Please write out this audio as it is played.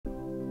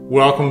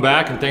Welcome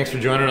back, and thanks for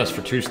joining us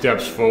for Two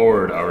Steps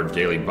Forward, our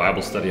daily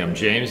Bible study. I'm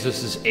James.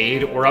 This is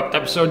Aid. We're up to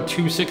episode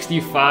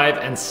 265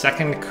 and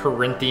 2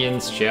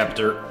 Corinthians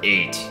chapter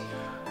 8.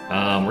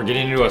 We're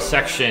getting into a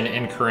section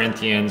in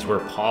Corinthians where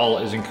Paul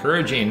is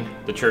encouraging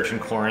the church in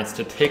Corinth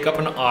to take up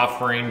an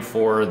offering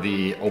for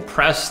the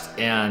oppressed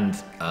and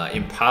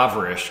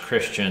impoverished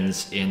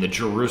Christians in the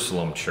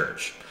Jerusalem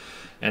church.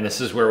 And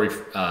this is where we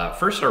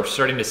first are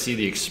starting to see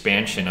the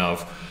expansion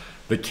of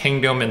the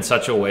kingdom in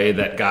such a way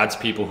that God's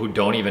people who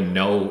don't even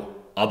know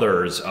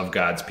others of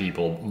God's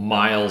people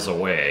miles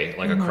away,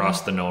 like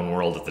across the known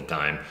world at the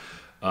time,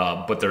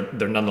 but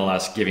they're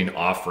nonetheless giving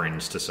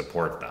offerings to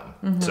support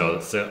them.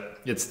 So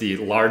it's the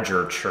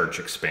larger church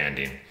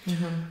expanding.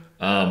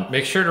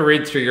 Make sure to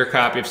read through your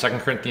copy of 2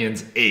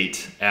 Corinthians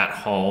 8 at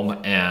home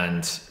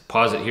and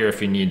pause it here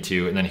if you need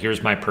to. And then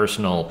here's my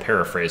personal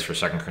paraphrase for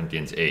 2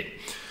 Corinthians 8.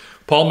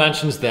 Paul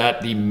mentions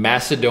that the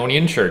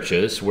Macedonian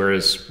churches,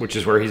 which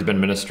is where he's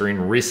been ministering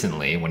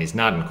recently when he's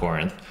not in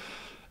Corinth,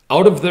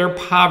 out of their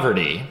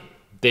poverty,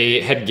 they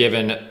had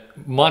given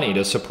money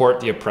to support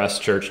the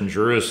oppressed church in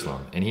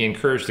Jerusalem. And he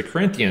encouraged the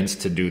Corinthians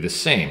to do the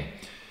same.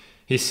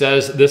 He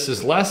says this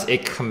is less a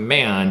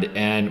command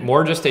and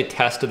more just a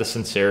test of the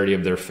sincerity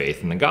of their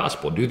faith in the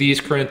gospel. Do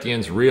these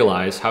Corinthians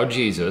realize how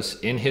Jesus,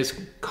 in his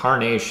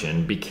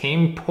incarnation,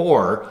 became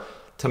poor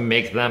to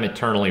make them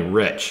eternally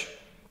rich?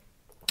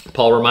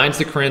 Paul reminds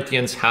the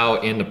Corinthians how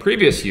in the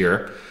previous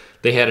year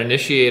they had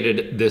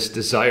initiated this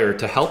desire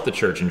to help the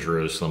church in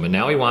Jerusalem, and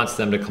now he wants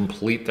them to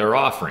complete their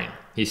offering.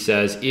 He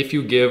says, if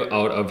you give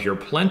out of your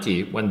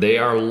plenty when they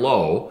are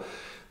low,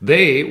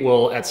 they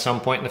will at some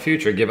point in the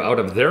future give out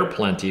of their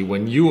plenty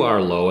when you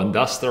are low, and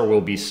thus there will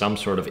be some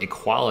sort of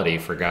equality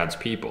for God's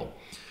people.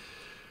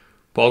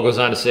 Paul goes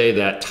on to say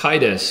that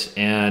Titus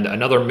and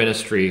another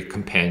ministry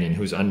companion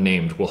who's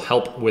unnamed will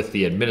help with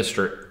the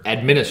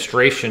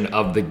administration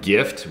of the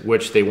gift,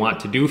 which they want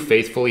to do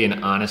faithfully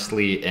and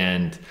honestly.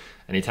 And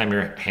anytime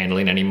you're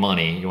handling any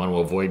money, you want to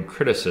avoid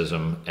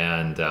criticism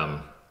and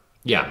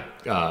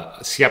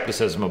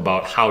skepticism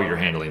about how you're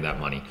handling that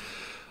money.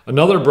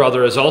 Another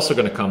brother is also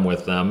going to come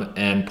with them,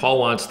 and Paul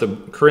wants the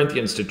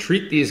Corinthians to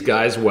treat these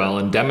guys well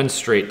and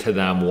demonstrate to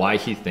them why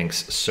he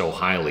thinks so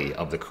highly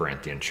of the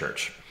Corinthian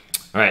church.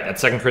 All right,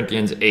 that's 2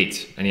 Corinthians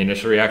 8. Any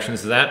initial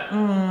reactions to that?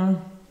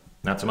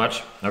 Not so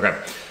much? Okay.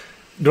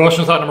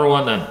 Devotional thought number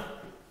 1 then.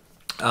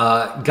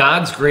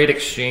 God's great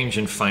exchange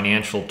in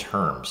financial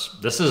terms.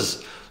 This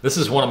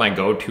is one of my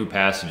go-to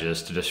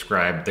passages to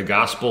describe the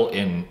gospel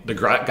in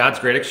God's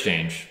great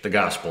exchange, the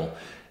gospel.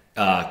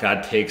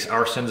 God takes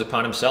our sins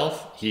upon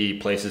himself. He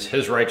places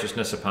his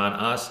righteousness upon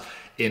us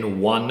in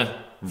one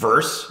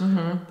verse,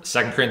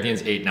 2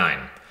 Corinthians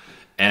 8:9.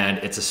 And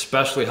it's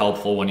especially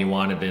helpful when you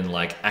want it in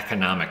like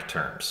economic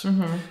terms.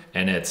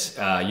 And it's,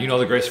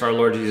 the grace of our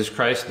Lord Jesus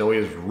Christ, though he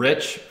was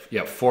rich,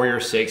 yet for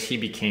your sakes he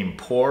became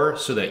poor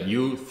so that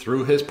you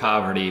through his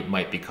poverty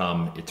might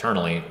become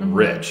eternally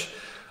rich.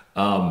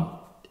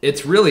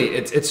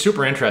 It's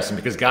super interesting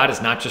because God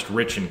is not just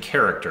rich in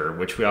character,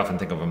 which we often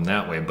think of him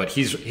that way, but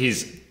he's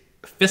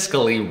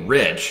fiscally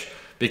rich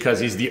because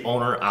he's the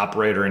owner,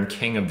 operator, and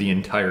king of the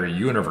entire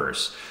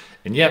universe.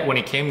 And yet, when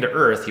he came to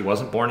earth, he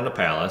wasn't born in a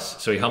palace,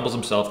 so he humbles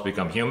himself to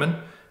become human.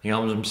 He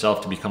humbles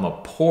himself to become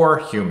a poor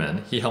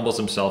human. He humbles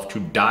himself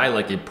to die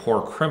like a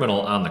poor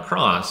criminal on the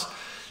cross.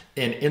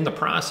 And in the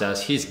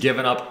process, he's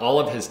given up all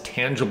of his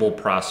tangible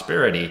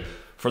prosperity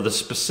for the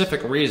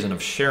specific reason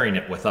of sharing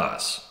it with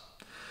us.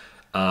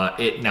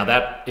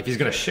 If he's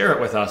going to share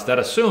it with us, that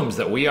assumes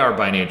that we are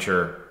by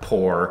nature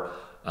poor,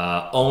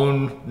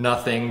 own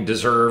nothing,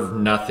 deserve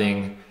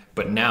nothing.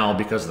 But now,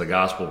 because of the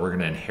gospel, we're going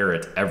to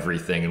inherit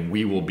everything, and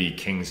we will be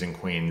kings and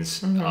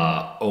queens,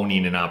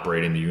 owning and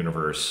operating the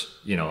universe,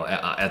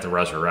 at the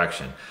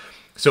resurrection.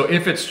 So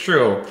if it's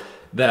true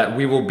that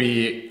we will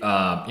be,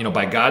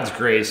 by God's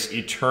grace,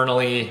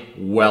 eternally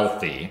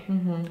wealthy,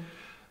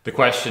 the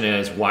question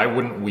is, why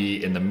wouldn't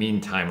we, in the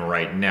meantime,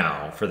 right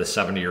now, for the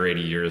 70 or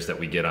 80 years that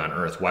we get on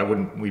earth, why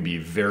wouldn't we be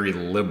very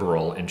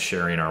liberal in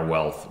sharing our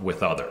wealth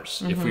with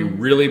others? If we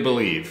really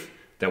believe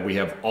that we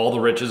have all the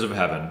riches of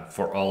heaven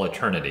for all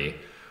eternity,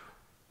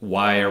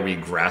 why are we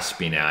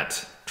grasping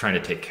at trying to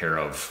take care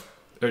of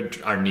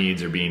our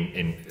needs or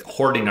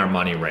hoarding our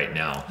money right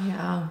now?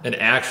 Yeah. And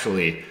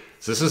actually,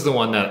 so this is the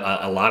one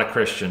that a lot of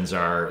Christians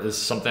this is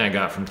something I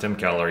got from Tim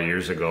Keller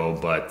years ago,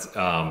 but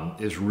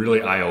is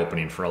really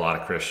eye-opening for a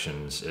lot of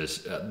Christians,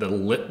 is the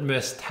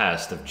litmus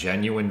test of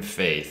genuine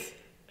faith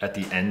at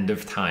the end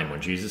of time,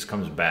 when Jesus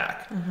comes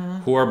back.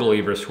 Who are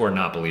believers, who are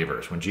not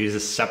believers? When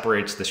Jesus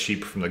separates the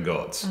sheep from the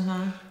goats.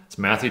 It's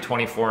Matthew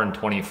 24 and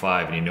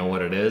 25, and you know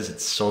what it is?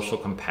 It's social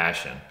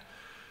compassion.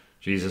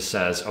 Jesus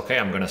says, okay,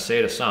 I'm going to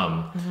say to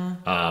some,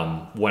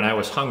 when I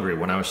was hungry,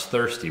 when I was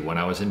thirsty, when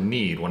I was in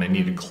need, when I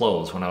needed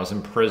clothes, when I was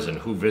in prison,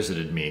 who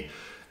visited me?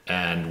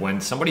 And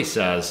when somebody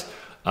says,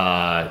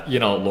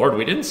 Lord,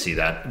 we didn't see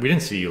that. We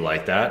didn't see you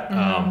like that.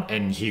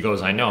 And he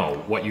goes, I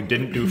know. What you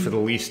didn't do for the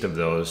least of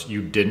those,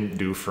 you didn't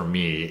do for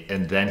me.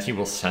 And then he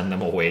will send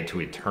them away to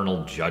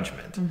eternal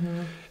judgment.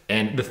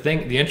 And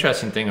the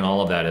interesting thing in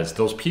all of that is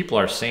those people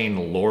are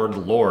saying Lord,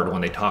 Lord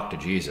when they talk to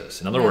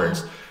Jesus. In other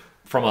words,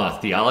 from a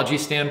theology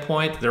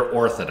standpoint, they're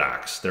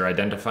orthodox. They're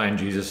identifying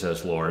Jesus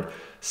as Lord.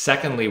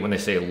 Secondly, when they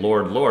say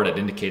Lord, Lord, it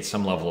indicates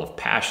some level of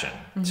passion.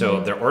 So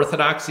their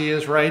orthodoxy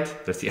is right,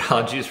 their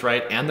theology is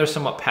right, and they're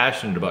somewhat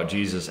passionate about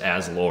Jesus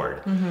as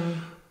Lord.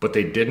 But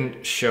they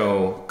didn't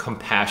show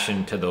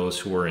compassion to those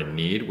who were in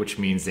need, which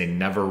means they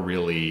never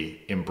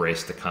really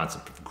embraced the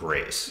concept of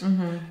grace.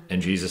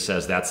 And Jesus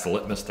says that's the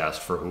litmus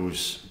test for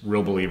who's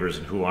real believers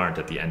and who aren't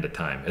at the end of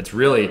time. It's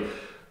really,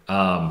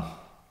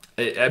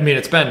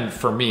 it's been,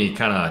 for me,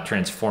 kind of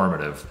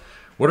transformative.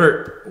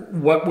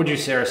 What would you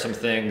say are some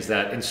things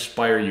that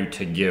inspire you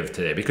to give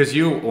today? Because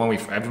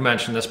I've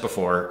mentioned this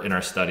before in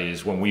our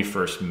studies, when we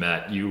first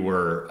met, you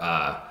were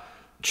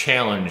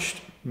challenged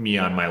me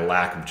on my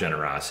lack of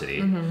generosity.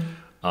 And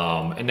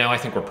now I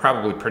think we're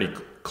probably pretty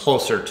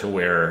closer to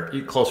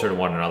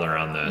one another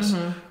on this.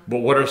 But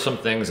what are some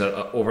things that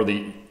over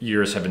the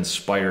years have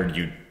inspired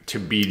you to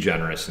be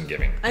generous in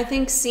giving? I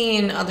think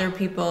seeing other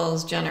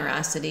people's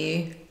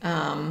generosity,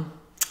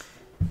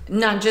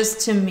 not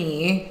just to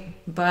me,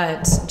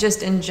 but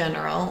just in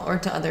general or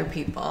to other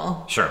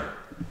people. Sure.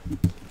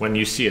 When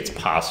you see it's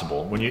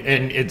possible,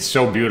 and it's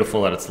so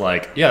beautiful that it's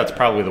like, yeah, it's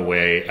probably the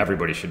way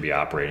everybody should be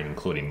operating,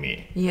 including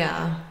me.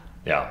 Yeah.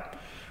 Yeah.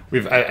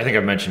 I think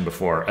I've mentioned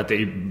before, at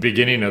the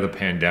beginning of the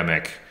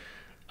pandemic,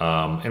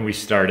 and we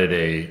started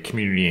a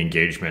community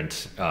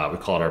engagement, we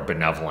call it our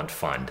benevolent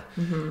fund.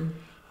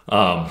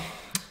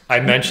 I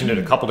mentioned it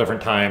a couple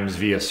different times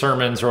via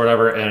sermons or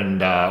whatever,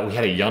 and we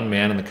had a young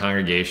man in the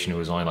congregation who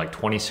was only like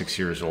 26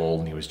 years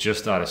old, and he was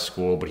just out of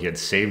school, but he had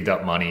saved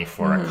up money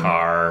for a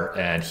car,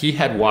 and he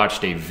had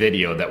watched a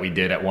video that we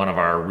did at one of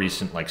our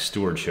recent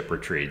stewardship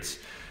retreats,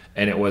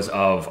 and it was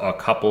of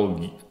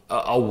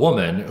a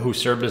woman who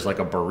served as like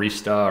a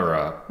barista or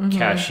a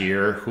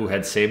cashier who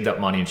had saved up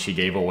money, and she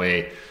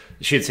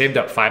had saved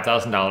up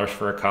 $5,000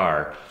 for a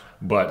car,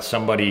 but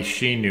somebody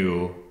she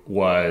knew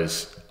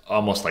was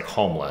almost like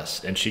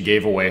homeless, and she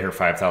gave away her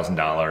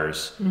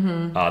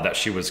 $5,000 that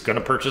she was going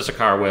to purchase a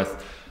car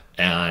with,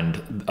 and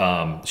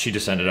she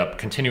just ended up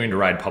continuing to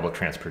ride public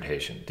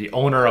transportation. The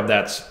owner of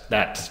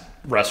that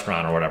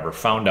restaurant or whatever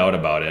found out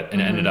about it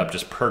and ended up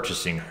just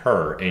purchasing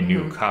her a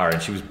new car,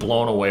 and she was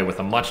blown away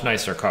with a much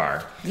nicer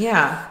car.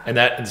 Yeah. And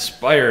that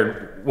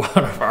inspired one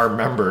of our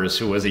members,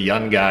 who was a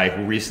young guy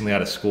who recently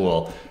out of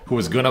school, who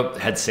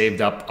had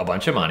saved up a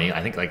bunch of money,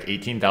 I think like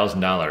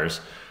 $18,000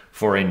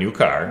 for a new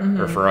car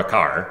or for a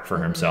car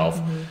for himself.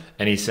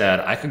 And he said,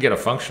 I could get a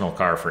functional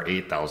car for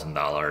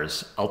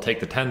 $8,000. I'll take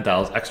the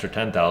extra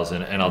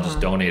 $10,000 and I'll just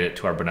donate it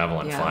to our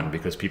benevolent fund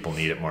because people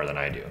need it more than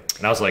I do.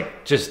 And I was like,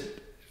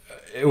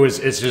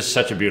 it's just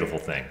such a beautiful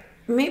thing.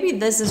 Maybe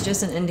this is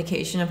just an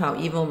indication of how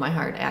evil my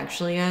heart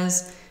actually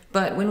is.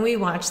 But when we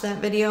watched that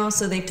video,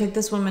 so they took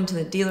this woman to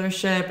the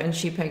dealership and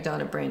she picked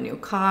out a brand new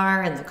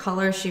car and the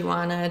color she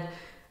wanted.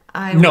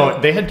 No,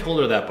 they had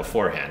told her that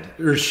beforehand.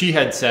 Or she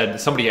had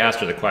said, somebody asked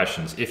her the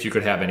questions, if you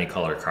could have any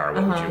color car,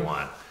 what would you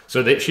want?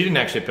 So she didn't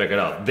actually pick it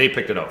up. They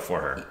picked it up for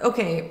her.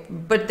 Okay,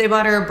 but they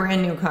bought her a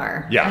brand new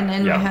car. Yeah. And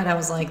in my head, I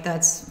was like,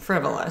 that's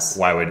frivolous.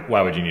 Why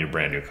would you need a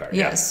brand new car?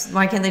 Yes. Yeah.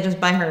 Why can't they just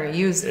buy her a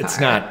used car?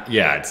 It's not,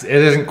 it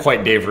isn't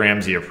quite Dave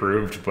Ramsey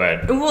approved,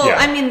 but. Well, yeah.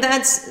 I mean,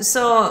 that's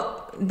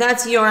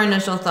your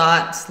initial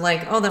thought.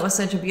 Like, oh, that was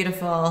such a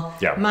beautiful.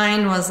 Yeah.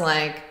 Mine was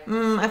like,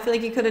 I feel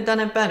like you could have done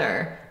it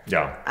better.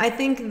 Yeah. I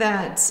think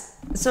that,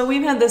 so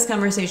we've had this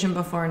conversation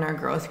before in our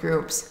growth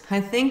groups.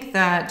 I think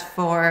that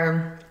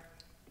for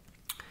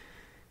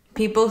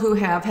people who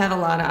have had a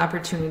lot of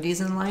opportunities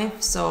in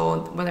life,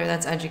 so whether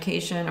that's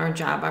education or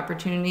job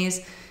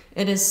opportunities,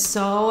 it is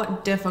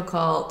so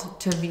difficult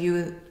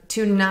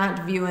to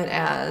not view it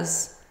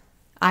as,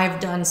 I've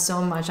done so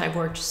much, I've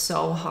worked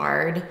so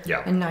hard,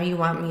 and now you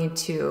want me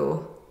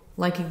to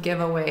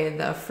give away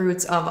the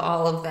fruits of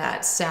all of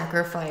that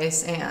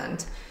sacrifice,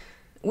 and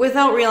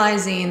without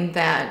realizing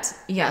that,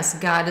 yes,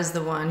 God is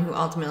the one who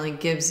ultimately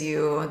gives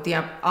you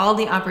all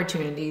the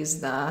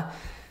opportunities.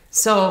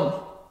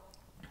 So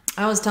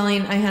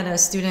I had a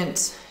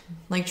student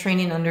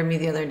training under me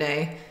the other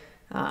day,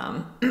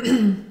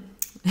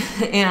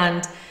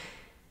 and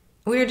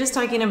we were just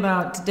talking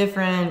about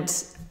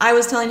I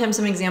was telling him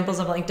some examples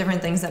of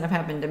different things that have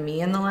happened to me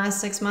in the last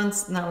 6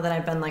 months, now that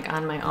I've been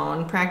on my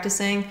own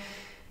practicing.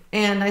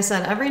 And I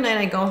said, every night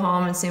I go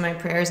home and say my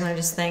prayers and I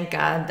just thank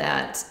God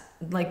that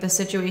the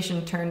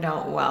situation turned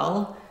out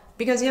well,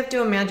 because you have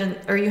to imagine,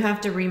 or you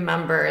have to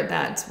remember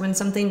that when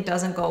something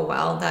doesn't go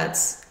well,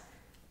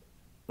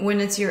 when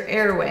it's your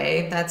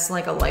airway, that's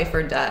like a life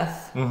or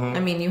death.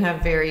 I mean, you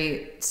have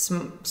very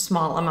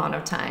small amount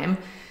of time.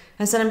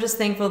 I said, I'm just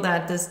thankful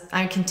that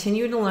I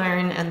continue to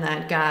learn, and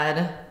that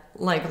God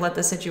let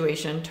the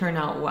situation turn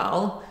out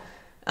well.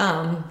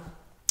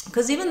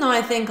 Because even though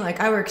I think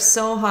I work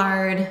so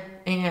hard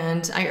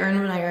and I earn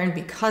what I earn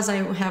because I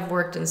have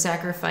worked and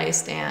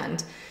sacrificed,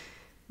 and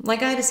I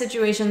had a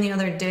situation the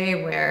other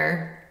day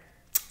where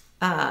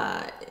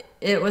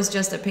it was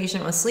just a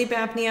patient with sleep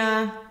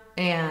apnea,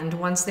 and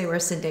once they were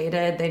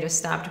sedated, they just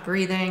stopped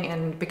breathing.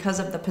 And because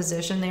of the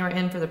position they were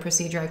in for the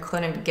procedure, I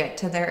couldn't get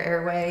to their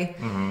airway.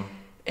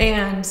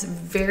 And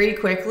very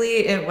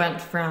quickly, it went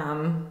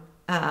from,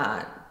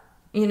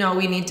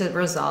 we need to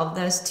resolve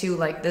this to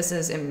like, this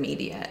is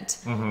immediate.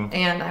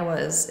 And I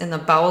was in the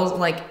bowels,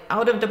 like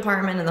out of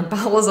department in the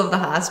bowels of the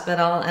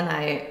hospital. And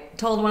I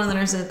told one of the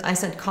nurses, I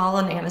said, call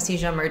an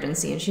anesthesia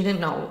emergency. And she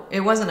didn't know.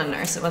 It wasn't a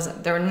nurse.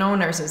 There were no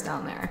nurses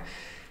down there.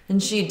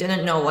 And she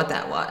didn't know what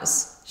that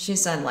was. She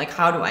said, like,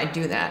 how do I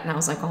do that? And I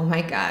was like, oh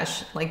my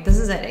gosh, like this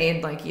is at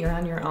AID, like you're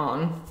on your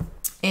own.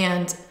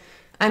 And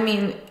I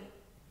mean,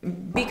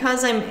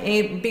 because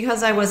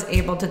I was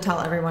able to tell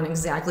everyone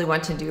exactly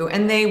what to do,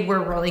 and they were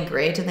really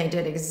great and they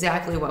did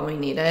exactly what we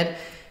needed,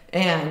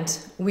 and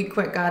we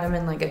got him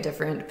in like a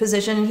different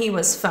position and he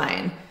was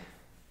fine.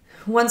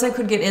 Once I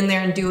could get in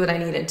there and do what I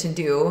needed to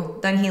do,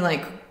 then he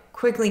like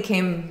quickly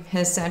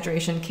his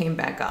saturation came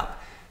back up.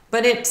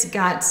 But it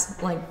got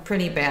like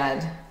pretty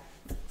bad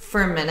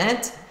for a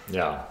minute.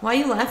 Yeah. Why are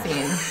you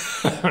laughing?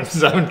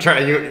 So I'm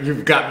trying,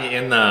 you've got me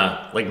in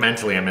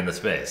mentally I'm in the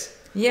space.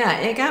 Yeah,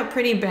 it got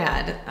pretty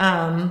bad.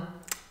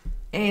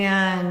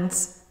 And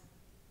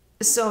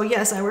so,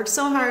 yes, I worked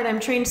so hard. I'm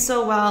trained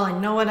so well. I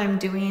know what I'm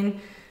doing.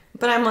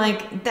 But I'm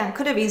like, that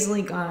could have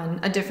easily gone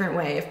a different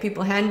way if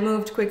people hadn't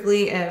moved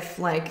quickly.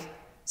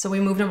 So we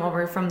moved him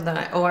over from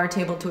the OR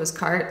table to his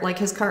cart. Like,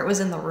 his cart was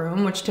in the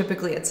room, which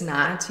typically it's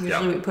not.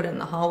 Usually we put it in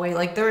the hallway.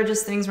 Like, there were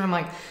just things where I'm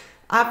like,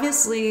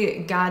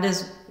 obviously God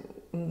is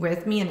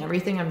with me in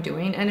everything I'm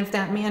doing. And if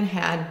that man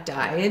had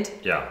died,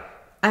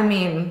 I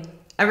mean,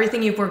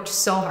 everything you've worked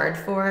so hard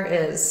for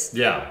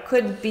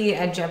could be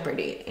at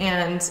jeopardy.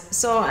 And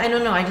so I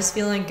don't know, I just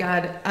feel like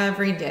God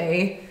every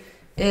day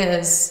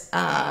is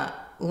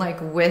like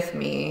with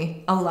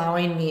me,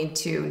 allowing me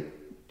to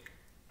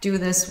do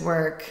this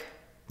work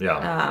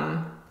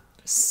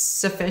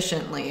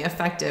sufficiently,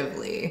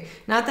 effectively.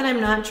 Not that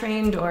I'm not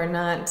trained or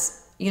not,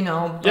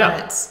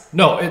 but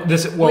no,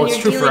 it's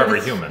true for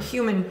every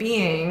human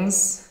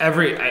beings.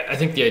 I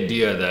think the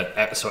idea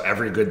that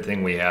every good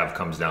thing we have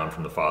comes down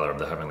from the Father of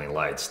the heavenly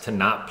lights, to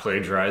not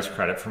plagiarize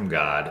credit from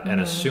God and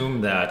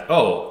assume that,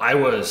 I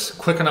was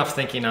quick enough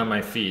thinking on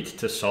my feet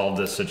to solve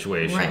this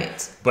situation,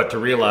 right? But to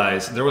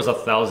realize there was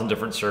 1,000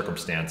 different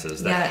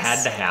circumstances that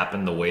had to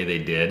happen the way they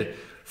did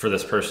for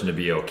this person to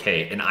be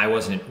okay, and I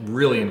wasn't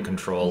really in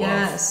control of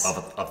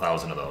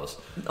 1,000 of those.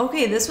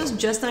 Okay, this was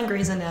just on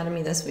Grey's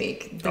Anatomy this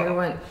week.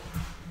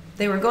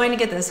 They were going to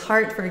get this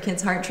heart for a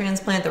kid's heart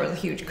transplant. There was a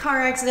huge car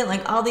accident.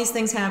 Like, all these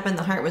things happened.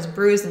 The heart was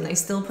bruised, and they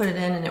still put it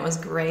in, and it was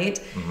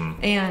great.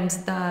 And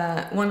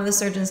one of the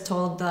surgeons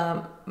told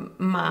the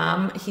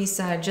mom, he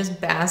said, just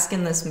bask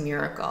in this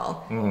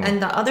miracle.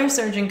 And the other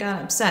surgeon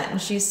got upset,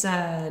 and she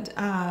said,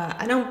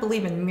 I don't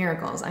believe in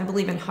miracles. I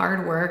believe in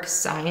hard work,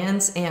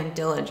 science, and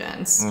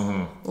diligence.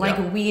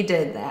 We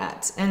did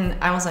that. And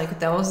I was like,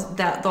 those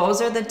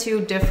are the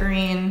two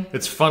differing...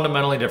 It's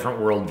fundamentally different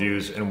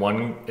worldviews, and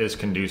one is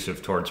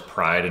conducive towards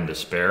pride and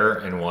despair,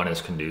 and one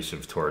is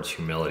conducive towards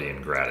humility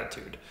and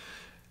gratitude.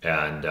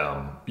 And,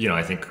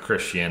 I think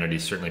Christianity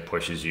certainly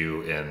pushes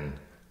you in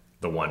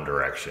the one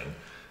direction.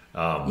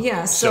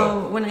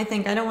 So when I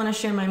think I don't want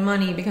to share my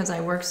money because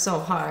I work so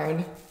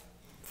hard,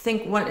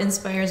 think what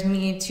inspires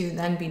me to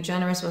then be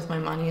generous with my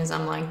money is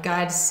I'm like,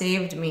 God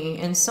saved me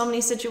in so many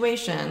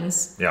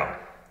situations.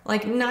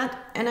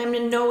 And I'm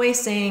in no way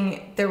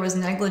saying there was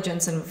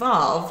negligence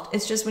involved.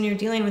 It's just when you're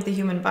dealing with the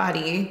human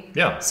body,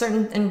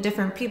 certain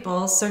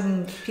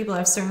people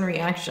have certain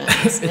reactions.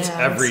 It's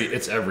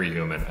every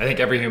human. I think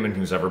every human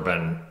who's ever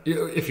been,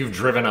 if you've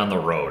driven on the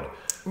road,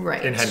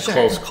 and had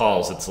close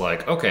calls, it's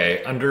like,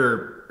 okay,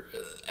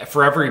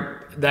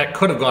 that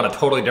could have gone a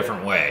totally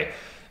different way,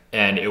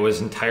 and it was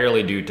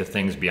entirely due to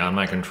things beyond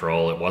my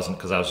control. It wasn't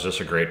because I was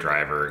just a great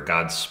driver.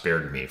 God's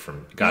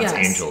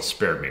angels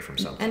spared me from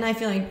something. And I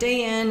feel like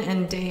day in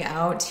and day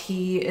out,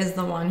 He is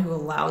the one who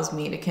allows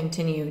me to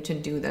continue to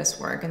do this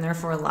work, and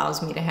therefore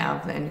allows me to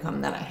have the income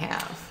that I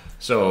have.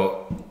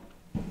 So,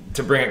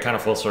 to bring it kind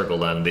of full circle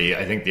then,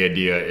 I think the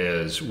idea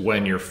is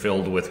when you're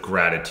filled with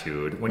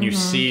gratitude, when you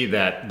see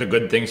that the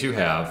good things you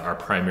have are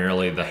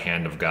primarily the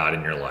hand of God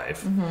in your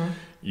life,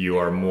 you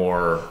are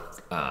more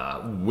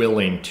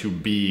willing to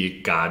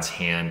be God's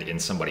hand in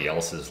somebody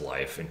else's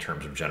life in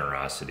terms of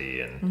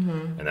generosity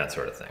and that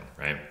sort of thing,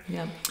 right?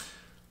 Yeah.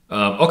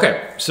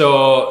 Okay,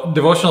 so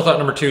devotional thought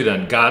number 2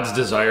 then, God's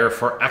desire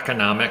for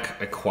economic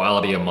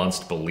equality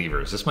amongst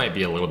believers. This might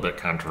be a little bit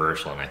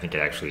controversial, and I think it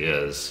actually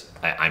is.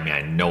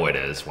 I know it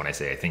is when I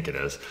say I think it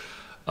is.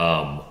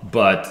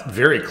 But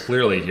very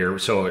clearly here,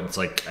 so it's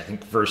like, I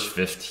think verse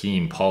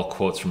 15, Paul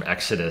quotes from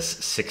Exodus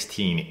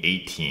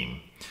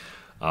 16:18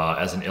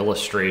 as an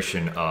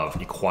illustration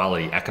of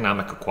equality,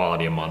 economic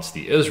equality amongst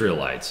the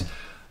Israelites.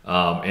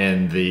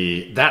 And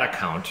that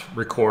account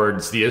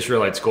records the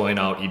Israelites going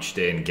out each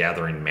day and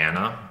gathering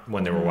manna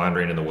when they were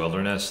wandering in the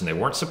wilderness, and they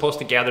weren't supposed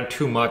to gather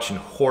too much and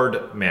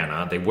hoard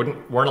manna. They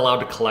weren't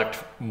allowed to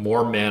collect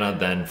more manna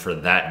than for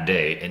that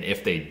day, and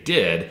if they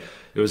did,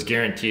 it was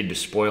guaranteed to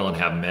spoil and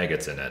have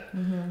maggots in it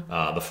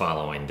the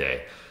following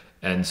day.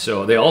 And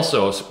so they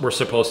also were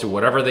supposed to,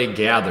 whatever they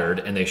gathered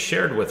and they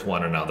shared with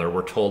one another,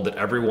 were told that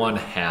everyone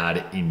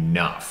had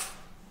enough.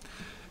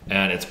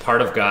 And it's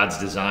part of God's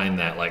design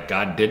that, like,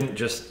 God didn't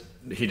just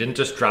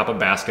drop a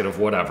basket of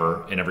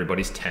whatever in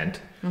everybody's tent.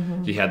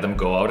 He had them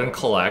go out and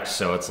collect.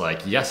 So it's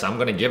like, yes, I'm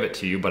going to give it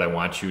to you, but I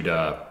want you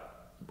to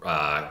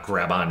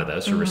grab onto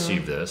this or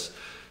receive this.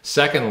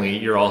 Secondly,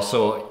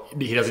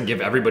 he doesn't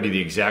give everybody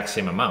the exact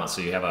same amount. So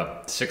you have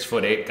a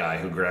 6'8" guy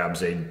who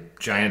grabs a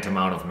giant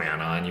amount of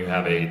manna, and you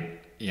have a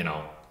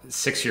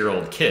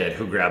 6-year-old kid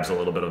who grabs a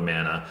little bit of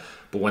manna.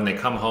 But when they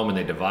come home and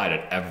they divide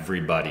it,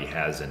 everybody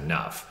has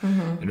enough.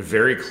 And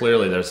very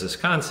clearly there's this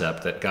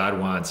concept that God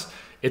wants.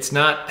 It's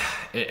not,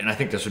 and I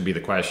think this would be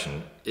the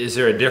question, is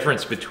there a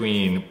difference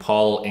between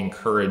Paul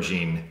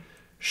encouraging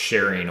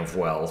sharing of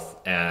wealth?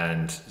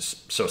 And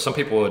so some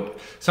people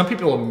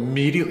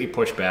immediately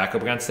push back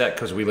up against that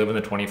because we live in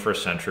the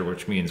 21st century,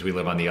 which means we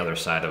live on the other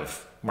side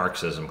of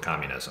Marxism,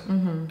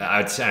 communism.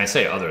 I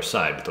say other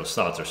side, but those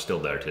thoughts are still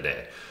there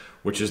today,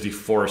 which is the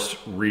forced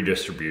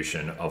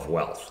redistribution of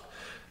wealth.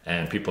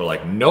 And people are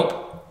like,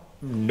 nope,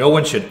 no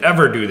one should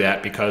ever do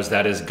that because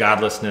that is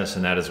godlessness,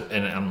 and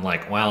I'm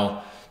like,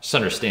 well, just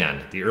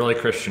understand, the early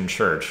Christian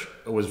church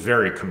was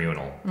very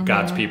communal.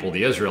 God's people,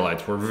 the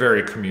Israelites, were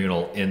very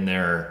communal in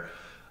their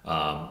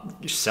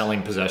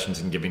selling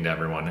possessions and giving to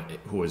everyone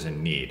who was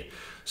in need.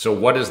 So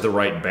what is the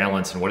right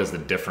balance, and what is the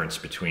difference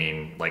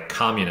between, like,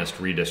 communist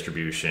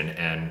redistribution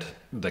and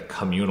the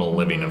communal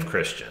living of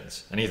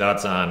Christians? Any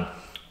thoughts on?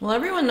 Well,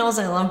 everyone knows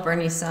I love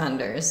Bernie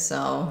Sanders,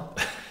 so...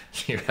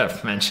 You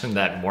have mentioned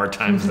that more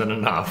times than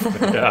enough.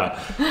 Yeah.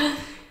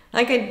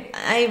 I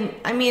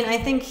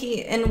think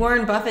and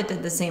Warren Buffett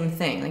did the same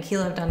thing. Like, he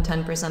lived on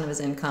 10% of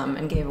his income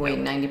and gave away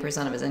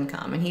 90% of his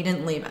income, and he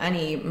didn't leave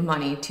any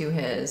money to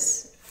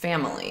his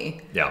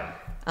family. Yeah.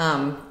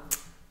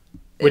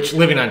 Which,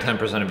 living on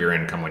 10% of your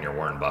income when you're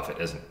Warren Buffett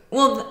isn't.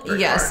 Well,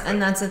 yes, hard, and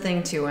that's the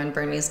thing too. And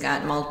Bernie's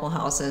got multiple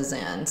houses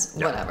and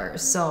whatever.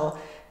 So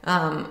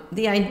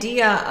the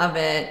idea of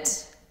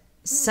it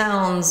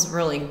sounds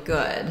really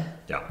good.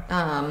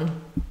 Yeah.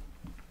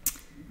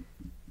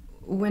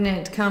 When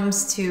it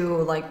comes to,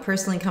 like,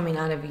 personally coming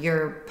out of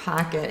your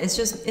pocket, it's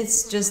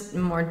just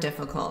more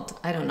difficult.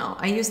 I don't know.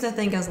 I used to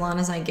think as long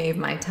as I gave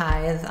my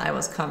tithe, I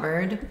was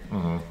covered.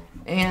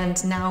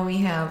 And now we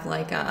have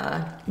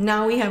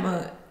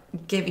a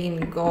giving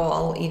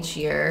goal each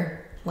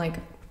year, like,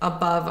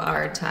 above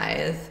our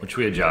tithe, which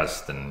we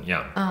adjust, and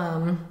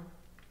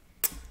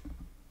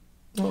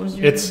what was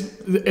your...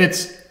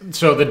 It's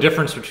so the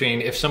difference between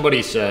if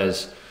somebody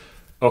says,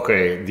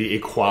 okay, the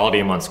equality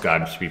amongst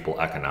God's people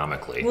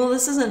economically. Well,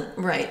 this isn't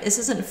right. This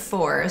isn't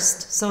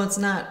forced, so it's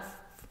not.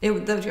 I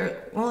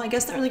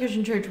guess the early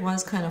Christian church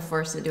was kind of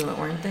forced to do it,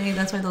 weren't they?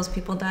 That's why those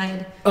people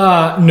died?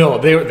 No,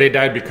 they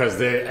died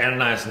because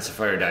Ananias and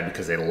Sapphira died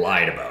because they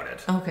lied about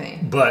it. Okay.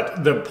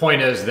 But the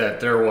point is that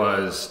there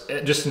was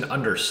just an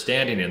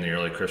understanding in the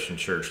early Christian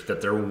church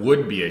that there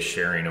would be a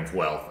sharing of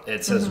wealth.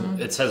 It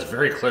says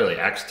very clearly,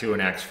 Acts 2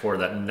 and Acts 4,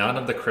 that none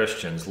of the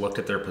Christians looked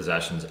at their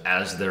possessions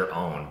as their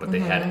own, but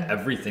they had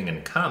everything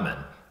in common.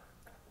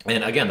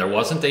 And again, there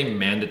wasn't a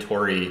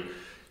mandatory...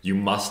 you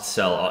must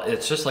sell.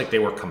 It's just like they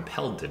were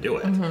compelled to do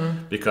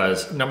it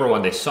because, number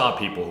one, they saw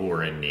people who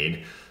were in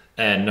need,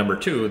 and number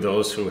two,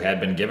 those who had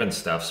been given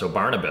stuff. So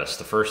Barnabas,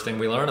 the first thing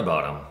we learn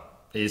about him,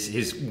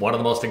 he's one of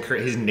the most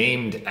he's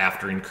named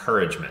after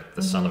encouragement,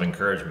 the son of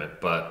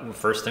encouragement. But the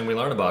first thing we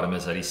learn about him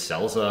is that he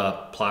sells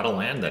a plot of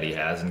land that he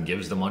has and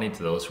gives the money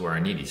to those who are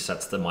in need. He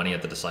sets the money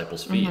at the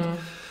disciples' feet.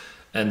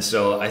 And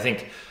so I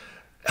think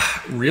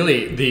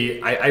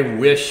really I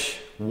wish...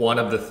 one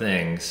of the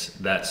things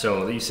that,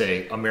 so you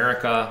say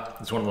America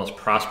is one of the most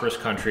prosperous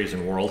countries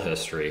in world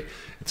history.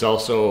 It's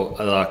also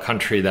a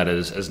country that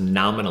is as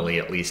nominally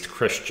at least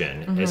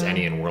Christian as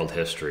any in world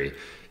history.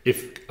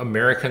 If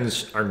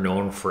Americans are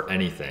known for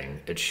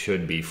anything, it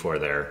should be for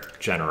their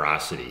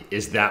generosity.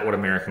 Is that what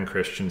American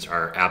Christians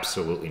are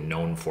absolutely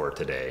known for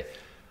today?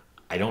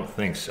 I don't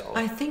think so.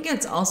 I think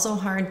it's also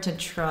hard to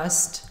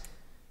trust.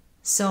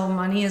 So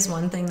money is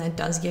one thing that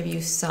does give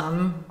you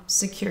some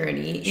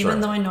security,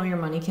 even though I know your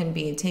money can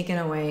be taken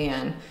away.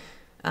 And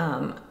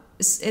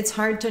it's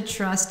hard to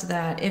trust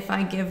that if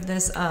I give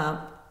this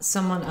up,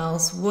 someone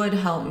else would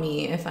help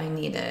me if I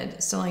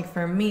needed. So, like,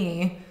 for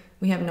me,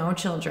 we have no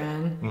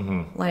children.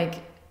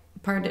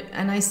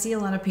 And I see a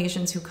lot of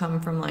patients who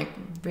come from, like,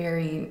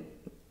 very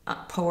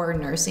poor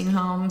nursing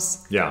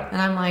homes. Yeah.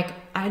 And I'm like,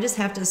 I just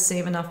have to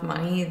save enough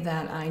money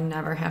that I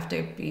never have to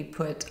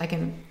I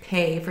can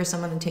pay for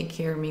someone to take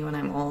care of me when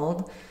I'm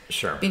old.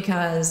 Sure.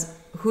 Because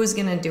who's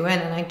going to do it?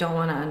 And I don't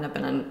want to end up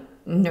in a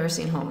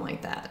nursing home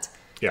like that.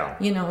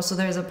 Yeah. So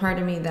there's a part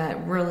of me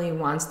that really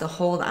wants to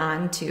hold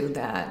on to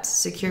that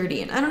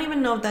security. And I don't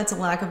even know if that's a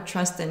lack of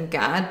trust in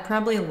God,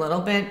 probably a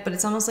little bit, but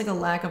it's almost like a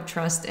lack of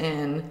trust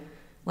in,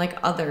 like,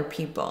 other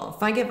people.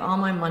 If I give all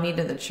my money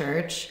to the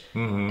church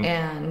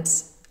and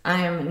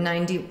I am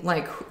 90,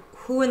 like,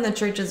 who in the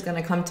church is going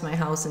to come to my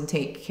house and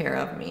take care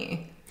of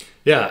me?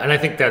 Yeah, and I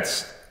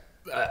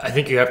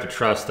think you have to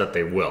trust that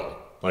they will.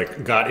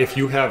 Like God, if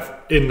you have,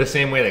 in the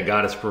same way that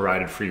God has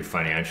provided for you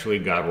financially,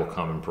 God will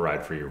come and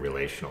provide for you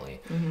relationally.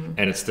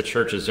 And it's the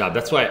church's job.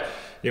 That's why,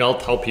 I'll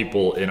tell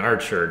people in our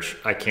church,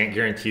 I can't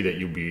guarantee that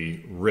you'll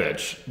be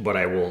rich, but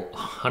I will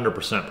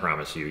 100%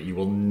 promise you, you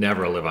will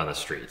never live on the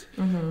street.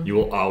 You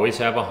will always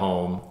have a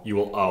home. You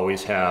will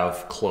always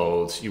have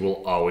clothes. You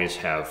will always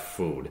have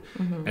food.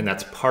 And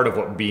that's part of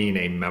what being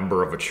a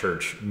member of a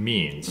church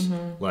means.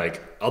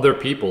 Like, other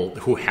people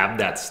who have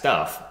that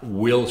stuff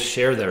will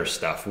share their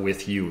stuff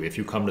with you if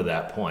you come to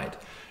that point.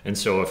 And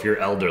so if you're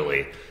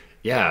elderly,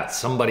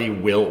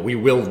 we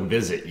will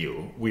visit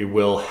you. We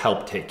will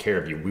help take care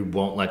of you. We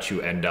won't let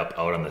you end up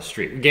out on the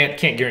street. We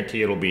can't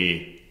guarantee it'll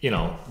be,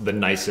 the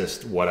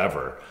nicest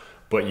whatever,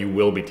 but you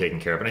will be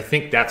taken care of. And I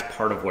think that's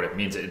part of what it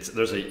means.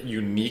 There's a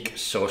unique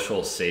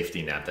social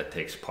safety net that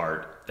takes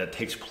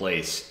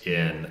place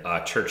in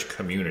a church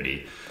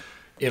community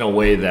in a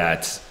way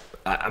that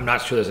I'm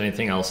not sure there's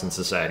anything else in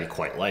society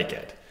quite like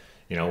it.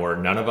 Where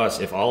none of us,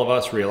 if all of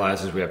us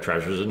realizes we have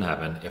treasures in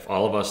heaven, if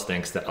all of us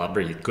thinks that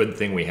every good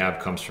thing we have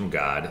comes from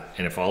God,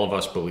 and if all of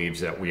us believes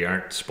that we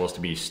aren't supposed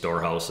to be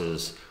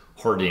storehouses,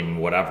 hoarding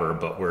whatever,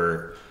 but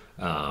we're,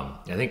 I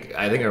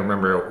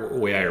remember, the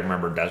way I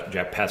remember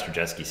Pastor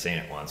Jeske saying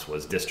it once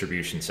was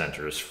distribution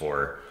centers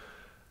for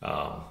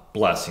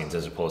blessings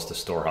as opposed to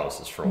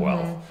storehouses for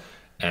wealth.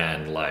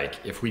 And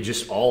like, if we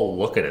just all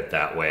look at it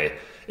that way,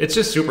 it's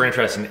just super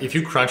interesting. If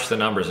you crunch the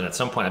numbers, and at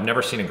some point, I've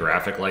never seen a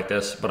graphic like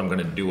this, but I'm going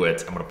to do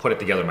it. I'm going to put it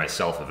together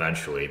myself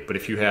eventually. But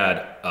if you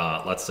had,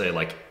 let's say,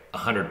 like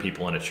 100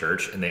 people in a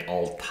church and they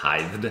all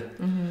tithed,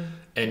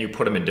 and you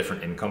put them in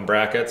different income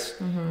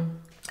brackets,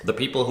 the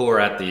people who are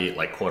at the,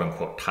 like, quote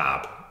unquote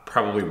top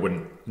probably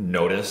wouldn't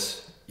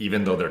notice,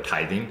 even though they're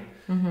tithing.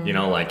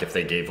 Like if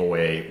they gave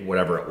away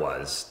whatever it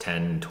was,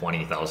 $10,000,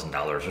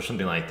 $20,000 or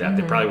something like that,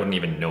 they probably wouldn't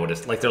even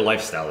notice. Like, their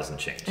lifestyle hasn't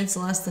changed. It's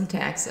less than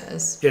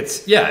taxes.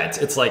 It's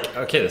like,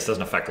 okay, this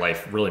doesn't affect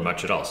life really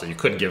much at all. So you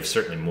could give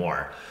certainly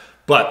more,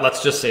 but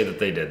let's just say that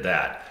they did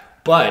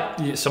that.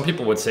 But some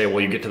people would say, well,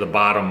 you get to the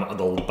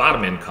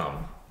bottom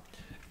income,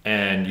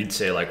 and you'd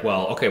say like,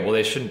 well, okay, well,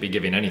 they shouldn't be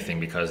giving anything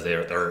because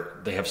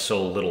they have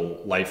so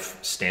little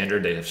life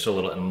standard. They have so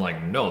little. And I'm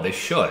like, no, they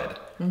should.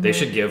 They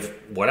should give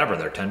whatever,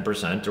 their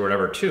 10% or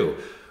whatever too,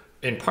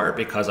 in part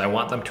because I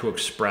want them to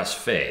express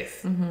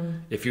faith.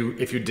 If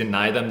you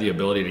deny them the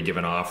ability to give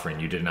an offering,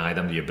 you deny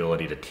them the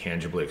ability to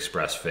tangibly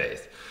express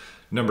faith.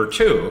 Number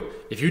two,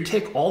 if you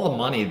take all the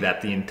money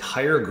that the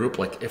entire group,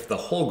 like if the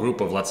whole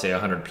group of, let's say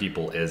 100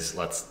 people is,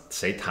 let's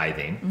say,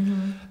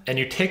 tithing, and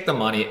you take the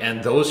money,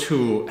 and those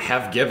who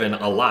have given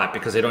a lot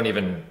because they don't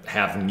even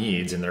have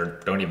needs and they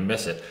don't even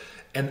miss it,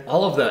 and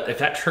all of if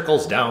that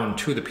trickles down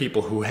to the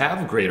people who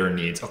have greater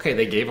needs, okay,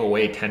 they gave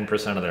away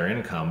 10% of their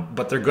income,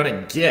 but they're going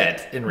to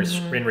get in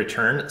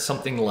return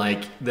something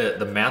like,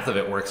 the math of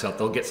it works out,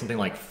 they'll get something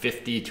like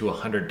 50 to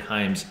 100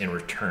 times in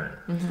return.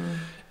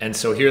 And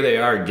so here they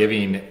are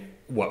giving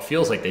what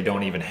feels like they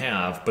don't even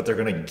have, but they're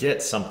going to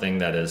get something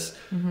that is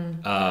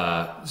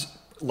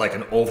like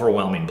an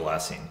overwhelming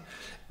blessing.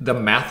 The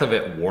math of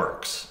it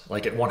works,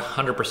 like it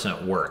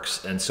 100%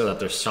 works. And so that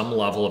there's some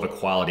level of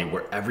equality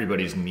where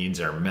everybody's needs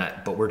are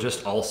met, but we're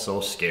just all so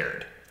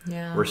scared.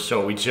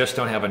 We just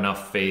don't have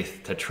enough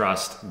faith to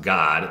trust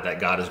God, that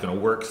God is going to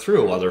work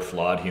through other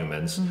flawed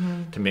humans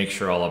to make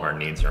sure all of our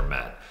needs are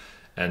met.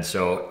 And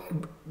so,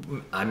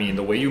 I mean,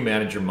 the way you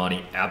manage your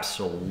money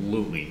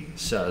absolutely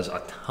says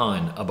a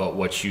ton about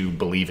what you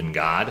believe in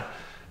God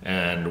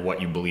and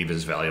what you believe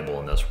is valuable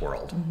in this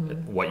world,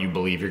 what you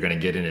believe you're going to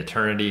get in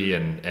eternity,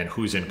 and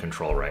who's in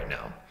control right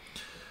now.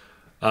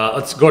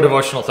 Let's go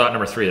devotional thought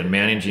number 3, and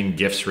managing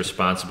gifts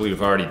responsibly.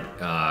 We've already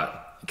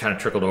kind of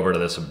trickled over to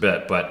this a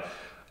bit, but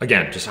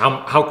again, just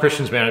how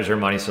Christians manage their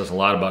money says a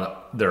lot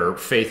about their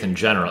faith in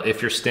general.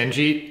 If you're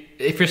stingy,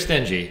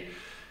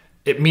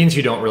 it means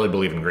you don't really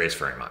believe in grace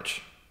very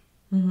much,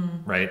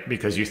 right?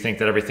 Because you think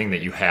that everything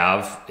that you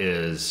have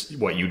is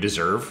what you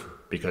deserve,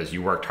 because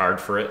you worked hard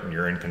for it and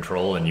you're in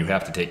control and you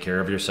have to take care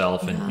of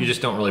yourself, and you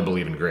just don't really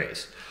believe in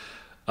grace.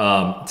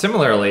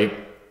 Similarly,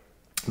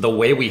 the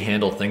way we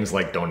handle things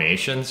like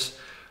donations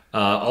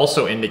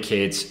also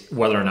indicates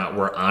whether or not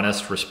we're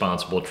honest,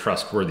 responsible,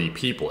 trustworthy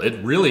people.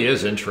 It really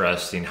is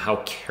interesting how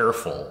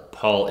careful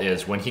Paul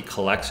is when he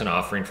collects an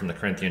offering from the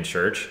Corinthian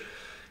church.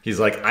 He's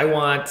like, I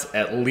want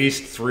at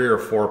least 3 or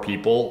 4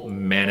 people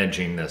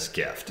managing this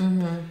gift,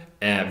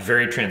 and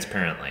very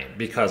transparently,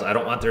 because I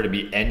don't want there to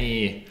be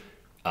any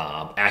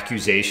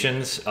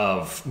accusations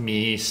of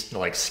me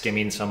like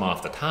skimming some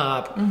off the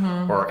top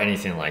or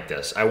anything like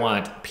this. I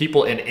want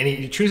people, and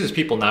he chooses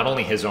people, not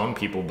only his own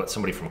people, but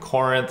somebody from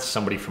Corinth,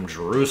 somebody from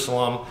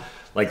Jerusalem.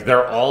 Like,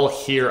 they're all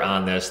here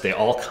on this. They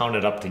all count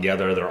it up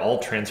together. They're all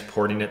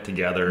transporting it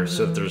together.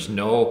 So that there's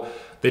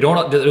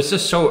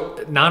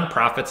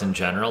nonprofits in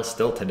general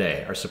still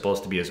today are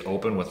supposed to be as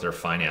open with their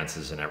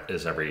finances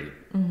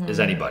as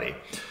anybody.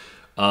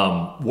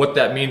 What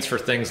that means for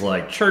things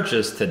like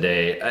churches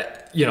today,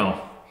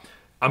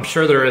 I'm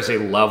sure there is a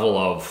level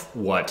of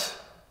what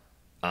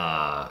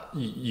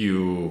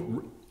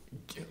you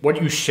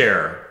what you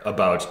share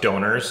about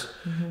donors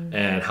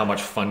and how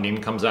much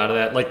funding comes out of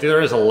that. Like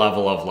there is a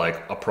level of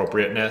like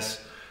appropriateness.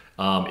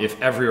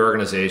 If every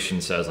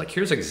organization says like,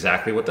 here's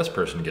exactly what this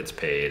person gets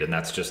paid, and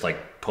that's just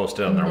like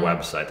posted on their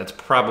website, that's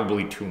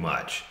probably too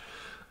much.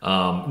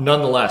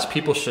 Nonetheless,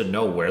 people should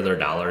know where their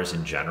dollars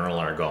in general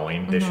are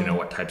going. They should know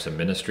what types of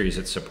ministries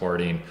it's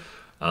supporting,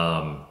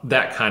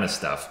 that kind of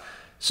stuff.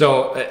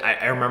 So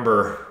I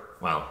remember,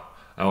 well,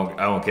 I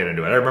won't get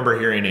into it. I remember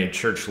hearing a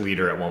church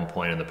leader at one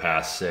point in the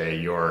past say,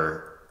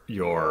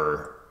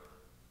 your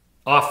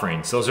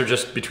offerings, those are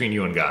just between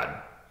you and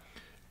God.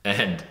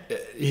 And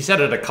he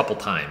said it a couple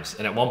times.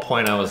 And at one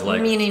point I was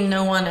like... Meaning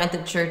no one at the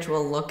church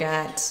will look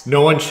at...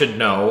 No one should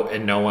know,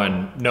 and no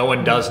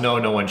one does know,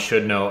 no one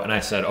should know. And I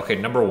said, okay,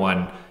 number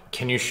one,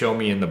 can you show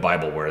me in the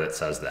Bible where it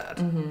says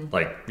that?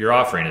 Like, your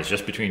offering is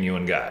just between you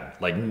and God.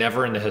 Like,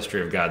 never in the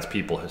history of God's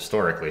people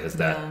historically has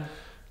that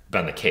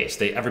been the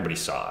case. Everybody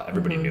saw,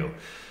 everybody knew.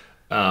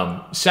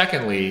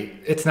 Secondly,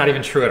 it's not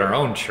even true at our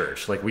own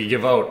church. Like, we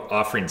give out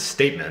offering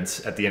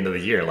statements at the end of the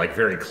year, like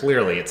very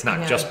clearly it's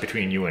not just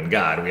between you and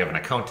God. We have an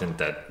accountant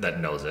that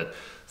knows it.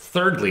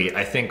 Thirdly,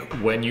 I think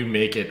when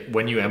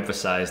you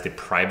emphasize the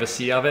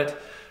privacy of it,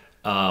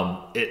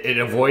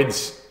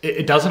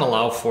 it doesn't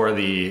allow for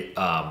the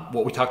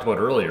what we talked about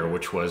earlier,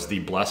 which was the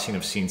blessing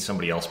of seeing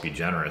somebody else be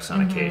generous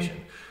on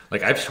occasion.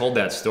 Like, I've told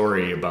that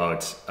story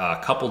about a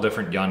couple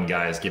different young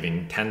guys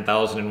giving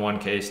 $10,000 in one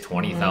case,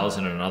 $20,000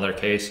 in another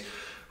case,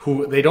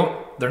 who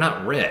they're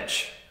not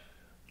rich.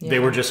 They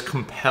were just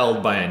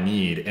compelled by a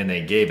need, and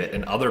they gave it.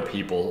 And other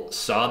people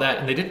saw that,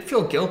 and they didn't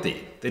feel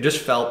guilty. They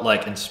just felt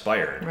like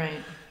inspired. Right.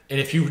 And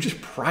if you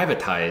just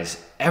privatize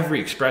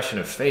every expression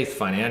of faith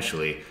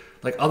financially,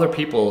 like, other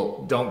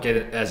people don't get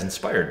as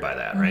inspired by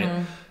that,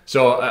 right?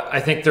 So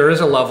I think there is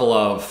a level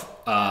of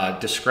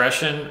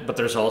discretion, but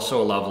there's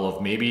also a level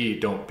of maybe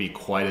don't be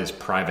quite as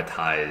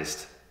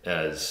privatized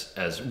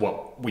as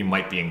what we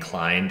might be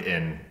inclined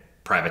in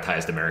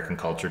privatized American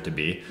culture to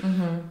be.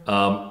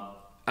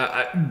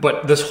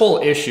 But this whole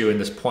issue and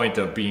this point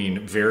of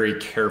being very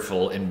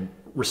careful and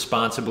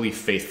responsibly,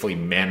 faithfully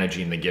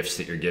managing the gifts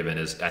that you're given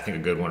is, I think, a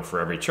good one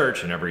for every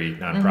church and every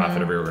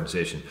nonprofit, every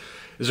organization.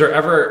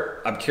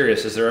 I'm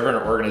curious, is there ever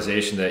an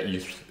organization that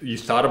you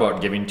thought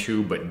about giving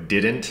to but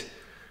didn't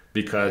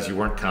because you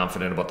weren't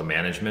confident about the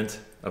management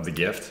of the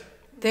gift?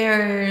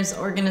 There's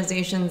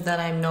organizations that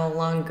I no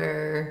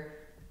longer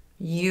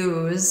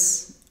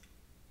use,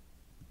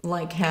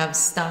 like have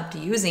stopped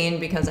using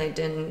because I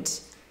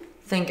didn't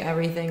think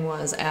everything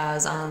was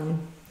as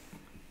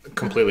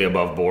completely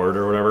above board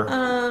or whatever.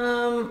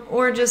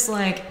 Or just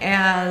like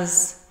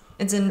as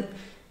it's in.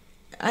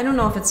 I don't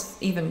know if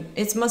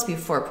it must be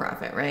for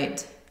profit,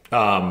 right?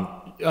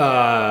 No.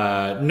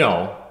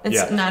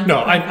 It's non-profit. No,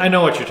 I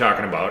know what you're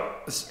talking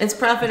about. It's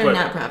profit or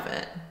not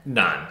profit?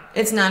 None.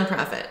 It's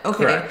non-profit.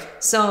 Okay.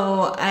 Correct.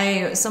 So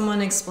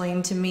someone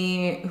explained to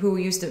me who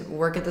used to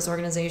work at this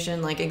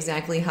organization, like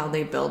exactly how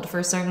they billed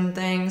for certain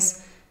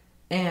things.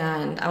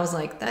 And I was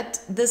like,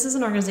 this is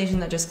an organization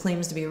that just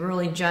claims to be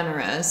really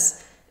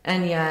generous.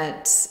 And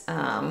yet,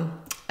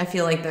 I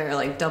feel like they're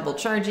like double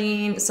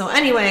charging. So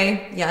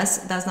anyway, yes,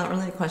 that's not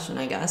really a question,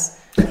 I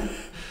guess.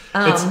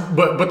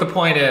 But the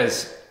point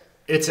is,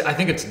 I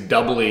think it's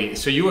doubly,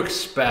 so you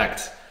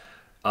expect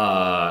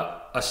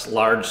a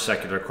large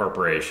secular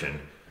corporation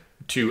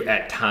to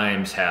at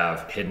times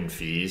have hidden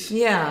fees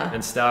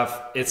and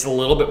stuff. It's a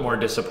little bit more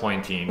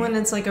disappointing when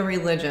it's like a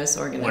religious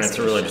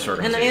organization.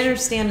 And I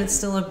understand it's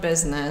still a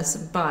business,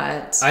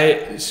 but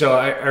I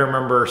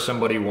remember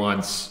somebody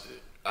once,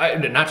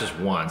 not just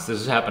once, this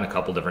has happened a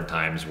couple different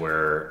times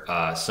where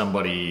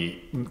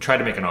somebody tried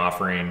to make an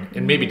offering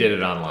and maybe did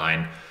it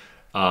online.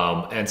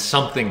 And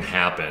something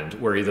happened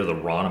where either the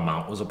wrong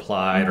amount was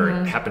applied or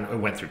it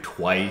went through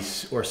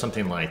twice or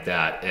something like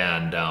that.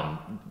 And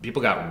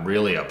people got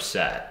really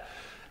upset.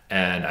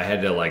 And I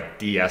had to like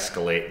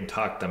de-escalate and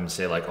talk to them and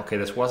say like, okay,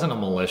 this wasn't a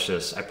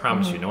malicious, I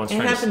promise you, no one's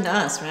trying to... It happened to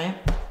us, right?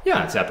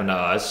 Yeah, it's happened to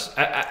us.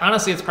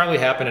 Honestly, it's probably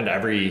happened in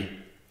every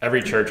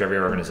church, every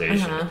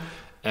organization.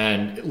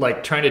 And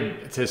like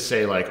trying to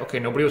say like, okay,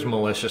 nobody was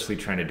maliciously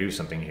trying to do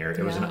something here.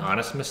 It was an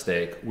honest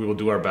mistake. We will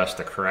do our best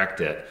to correct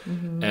it.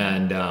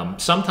 And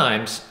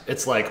sometimes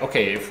it's like,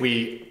 okay, if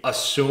we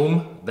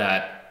assume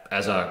that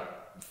as a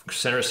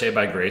sinner saved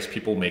by grace,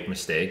 people make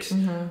mistakes,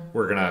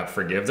 we're going to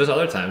forgive. There's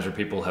other times where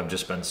people have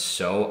just been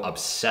so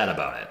upset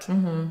about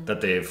it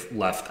that they've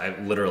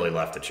literally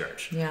left the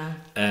church. Yeah.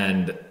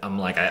 And I'm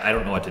like, I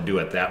don't know what to do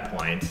at that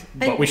point,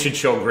 but we should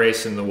show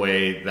grace in the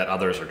way that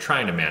others are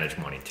trying to manage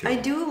money too. I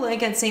do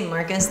like at St.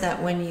 Marcus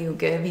that when you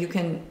give, you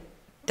can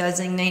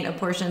designate a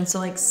portion. So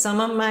like some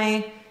of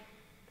my,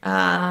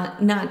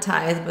 not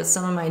tithe, but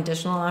some of my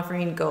additional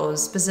offering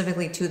goes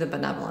specifically to the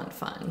benevolent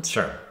fund.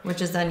 Sure.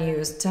 Which is then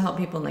used to help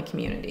people in the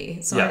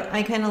community. So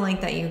I kind of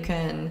like that you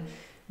can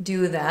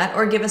do that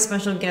or give a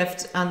special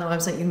gift on the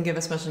website. You can give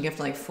a special gift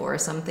like for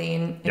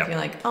something. If you're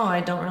like, oh,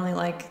 I don't really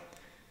like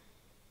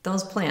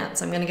those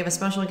plants, I'm going to give a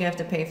special gift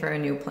to pay for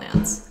new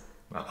plants.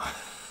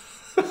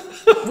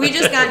 We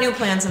just got new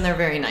plants and they're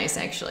very nice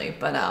actually,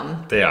 but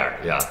They are,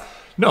 yeah.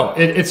 No,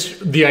 it's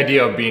the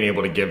idea of being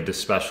able to give to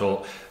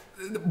special,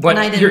 but and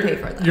I didn't pay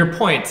for them.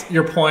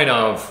 Your point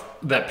of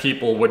that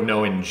people would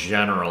know in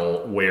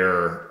general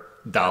where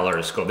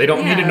dollars go. They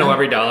don't need to know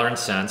every dollar and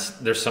cents.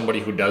 There's somebody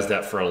who does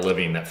that for a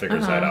living that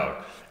figures that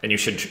out. And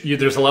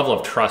there's a level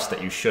of trust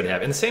that you should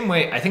have. In the same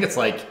way, I think it's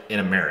like in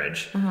a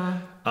marriage.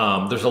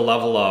 There's a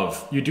level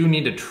of, you do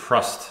need to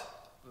trust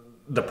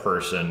the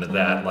person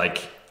that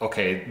like,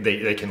 okay,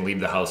 they can leave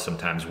the house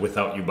sometimes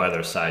without you by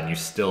their side, and you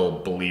still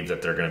believe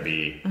that they're going to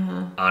be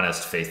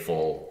honest,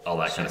 faithful, all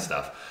that kind of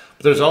stuff.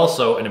 But there's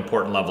also an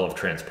important level of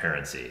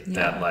transparency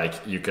that like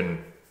you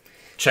can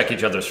check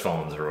each other's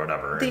phones or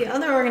whatever. The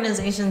other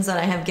organizations that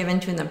I have given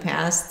to in the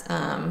past,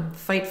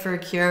 Fight for a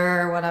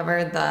Cure or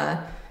whatever, the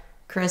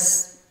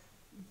Chris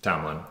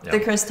Tomlin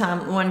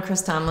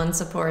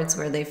supports,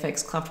 where they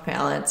fix cleft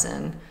palates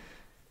in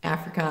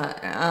Africa,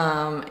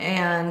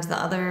 and the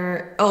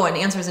other, and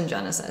Answers in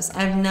Genesis.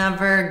 I've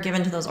never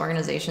given to those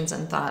organizations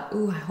and thought,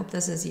 ooh, I hope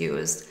this is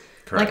used.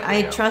 Correct,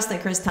 I trust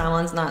that Chris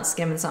Tomlin's not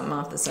skimming something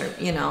off the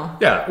surface,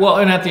 Yeah, well,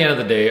 and at the end of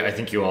the day, I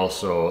think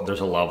there's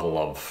a level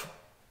of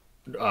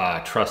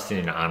trusting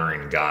and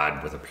honoring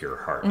God with a pure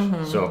heart.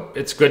 So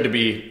it's good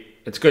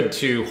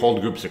to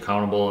hold groups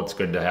accountable. It's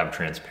good to have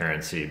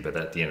transparency, but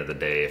at the end of the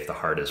day, if the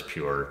heart is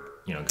pure,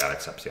 God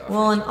accepts the offering.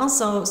 Well, and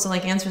also, so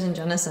like Answers in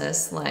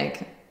Genesis,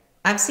 like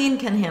I've seen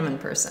Ken Ham in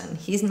person.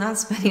 He's not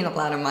spending a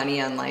lot of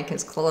money on like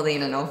his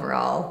clothing and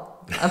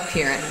overall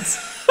appearance.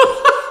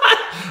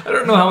 I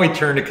don't know how we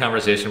turned a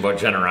conversation about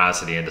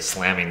generosity into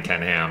slamming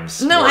Ken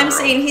Ham's No, wardrobe. I'm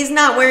saying he's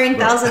not wearing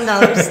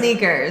 $1,000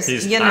 sneakers,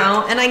 and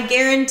I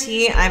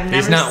guarantee I've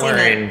never seen He's not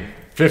wearing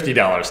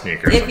 $50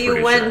 sneakers. If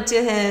you went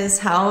to his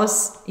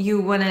house,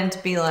 you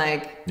wouldn't be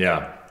like,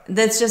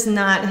 that's just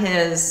not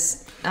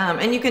his,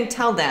 and you can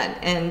tell that.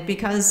 And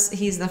because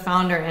he's the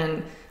founder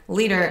and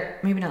leader,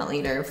 maybe not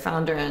leader,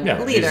 founder and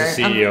leader. He's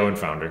the CEO and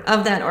founder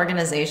of that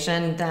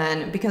organization,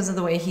 then because of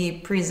the way he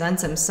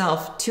presents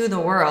himself to the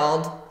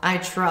world, I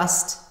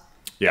trust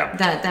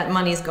that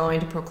money's going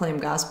to proclaim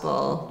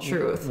gospel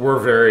truth. We're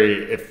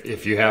very,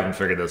 if you haven't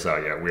figured this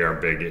out yet, we are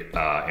big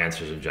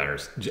Answers in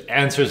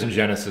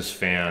Genesis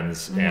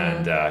fans,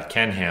 and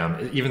Ken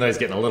Ham, even though he's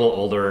getting a little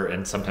older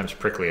and sometimes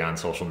prickly on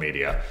social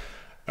media,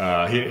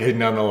 he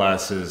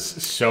nonetheless is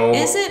so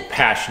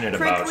passionate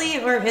about. Is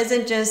it prickly, or is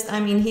it just? I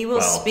mean, he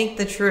will speak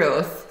the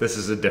truth. This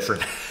is a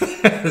different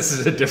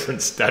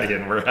study,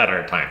 and we're at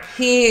our time.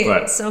 He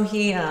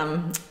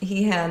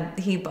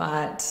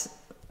bought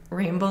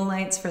rainbow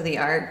lights for the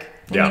ark,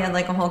 and he had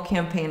like a whole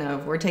campaign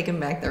of "We're taking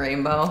back the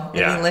rainbow,"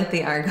 and he lit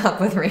the ark up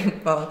with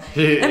rainbow.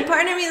 And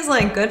part of me is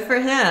like, good for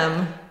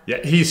him.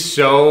 Yeah, he's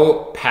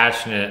so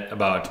passionate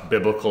about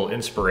biblical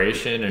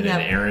inspiration and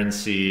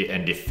inerrancy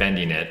and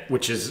defending it,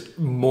 which is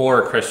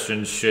more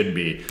Christians should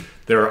be.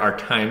 There are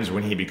times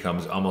when he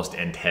becomes almost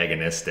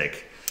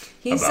antagonistic.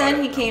 He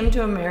said he came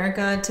to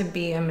America to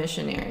be a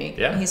missionary.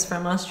 Yeah. He's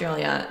from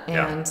Australia,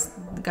 and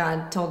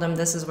God told him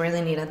this is where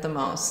they need it the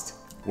most.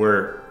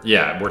 We're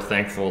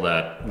thankful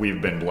that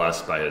we've been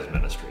blessed by his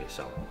ministry.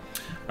 So,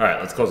 all right,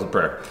 let's close with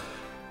prayer.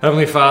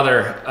 Heavenly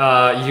Father,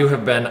 you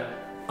have been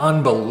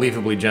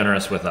unbelievably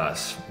generous with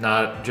us,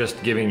 not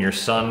just giving your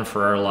son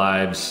for our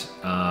lives,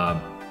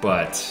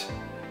 but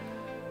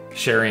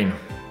sharing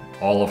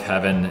all of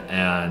heaven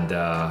and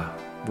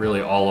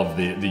really all of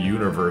the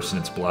universe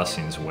and its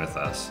blessings with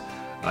us.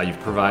 You've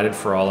provided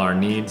for all our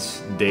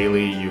needs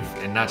daily,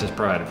 and not just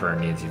provided for our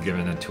needs, you've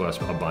given it to us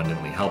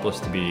abundantly. Help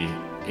us to be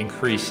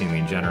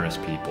increasingly generous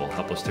people.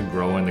 Help us to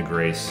grow in the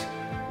grace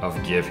of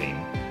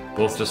giving,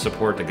 both to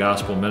support the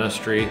gospel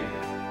ministry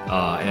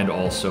and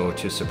also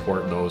to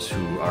support those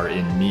who are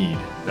in need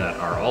that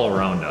are all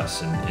around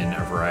us in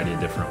a variety of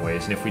different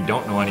ways. And if we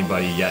don't know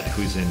anybody yet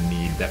who's in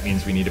need, that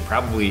means we need to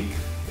probably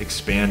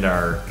expand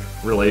our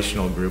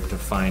relational group to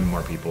find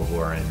more people who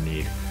are in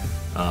need.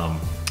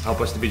 Help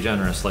us to be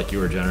generous like you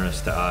were generous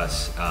to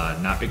us,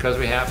 not because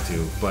we have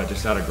to, but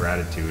just out of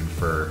gratitude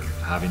for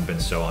having been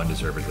so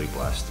undeservedly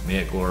blessed. May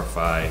it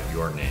glorify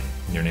your name.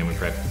 In your name we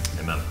pray.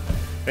 Amen.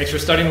 Thanks for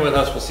studying with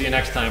us. We'll see you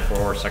next time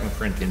for 2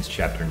 Corinthians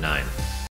chapter 9.